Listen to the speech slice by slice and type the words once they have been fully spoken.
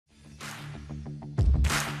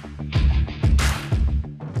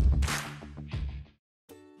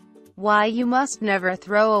Why you must never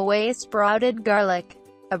throw away sprouted garlic.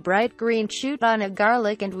 A bright green shoot on a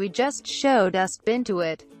garlic and we just show dustbin to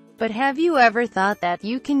it. But have you ever thought that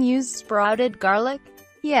you can use sprouted garlic?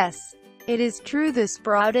 Yes. It is true, the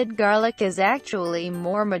sprouted garlic is actually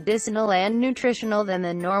more medicinal and nutritional than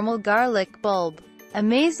the normal garlic bulb.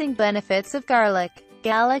 Amazing benefits of garlic.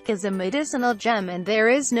 Garlic is a medicinal gem and there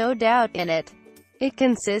is no doubt in it. It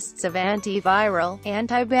consists of antiviral,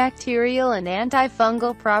 antibacterial and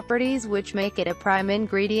antifungal properties which make it a prime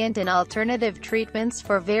ingredient in alternative treatments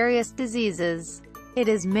for various diseases. It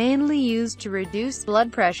is mainly used to reduce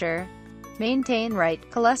blood pressure, maintain right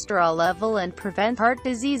cholesterol level and prevent heart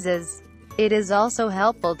diseases. It is also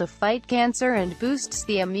helpful to fight cancer and boosts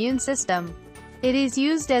the immune system. It is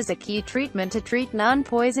used as a key treatment to treat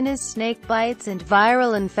non-poisonous snake bites and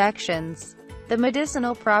viral infections. The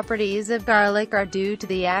medicinal properties of garlic are due to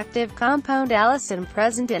the active compound allicin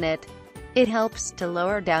present in it. It helps to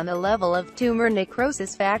lower down the level of tumor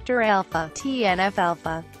necrosis factor alpha,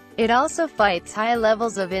 TNF-alpha. It also fights high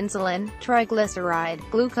levels of insulin, triglyceride,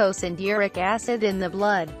 glucose and uric acid in the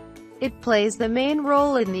blood. It plays the main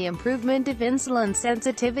role in the improvement of insulin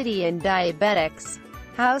sensitivity in diabetics.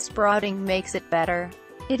 How sprouting makes it better.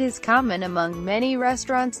 It is common among many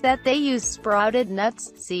restaurants that they use sprouted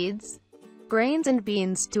nuts, seeds, grains and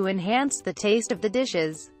beans to enhance the taste of the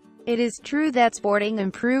dishes. It is true that sprouting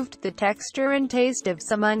improved the texture and taste of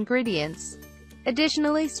some ingredients.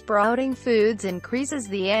 Additionally, sprouting foods increases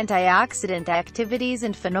the antioxidant activities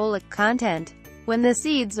and phenolic content. When the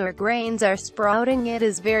seeds or grains are sprouting, it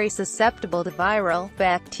is very susceptible to viral,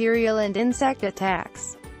 bacterial and insect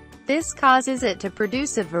attacks. This causes it to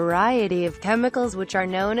produce a variety of chemicals which are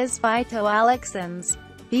known as phytoalexins.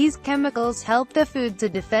 These chemicals help the food to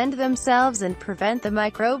defend themselves and prevent the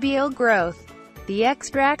microbial growth. The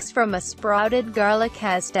extracts from a sprouted garlic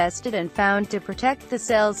has tested and found to protect the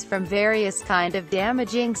cells from various kind of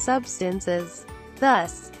damaging substances.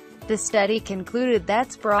 Thus, the study concluded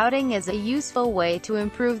that sprouting is a useful way to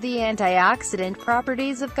improve the antioxidant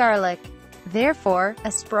properties of garlic. Therefore,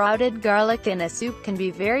 a sprouted garlic in a soup can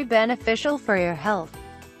be very beneficial for your health.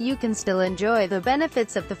 You can still enjoy the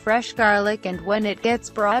benefits of the fresh garlic, and when it gets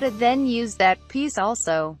sprouted then use that piece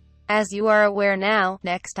also. As you are aware now,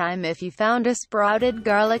 next time if you found a sprouted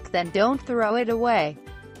garlic, then don't throw it away.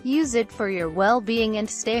 Use it for your well-being and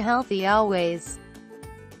stay healthy always.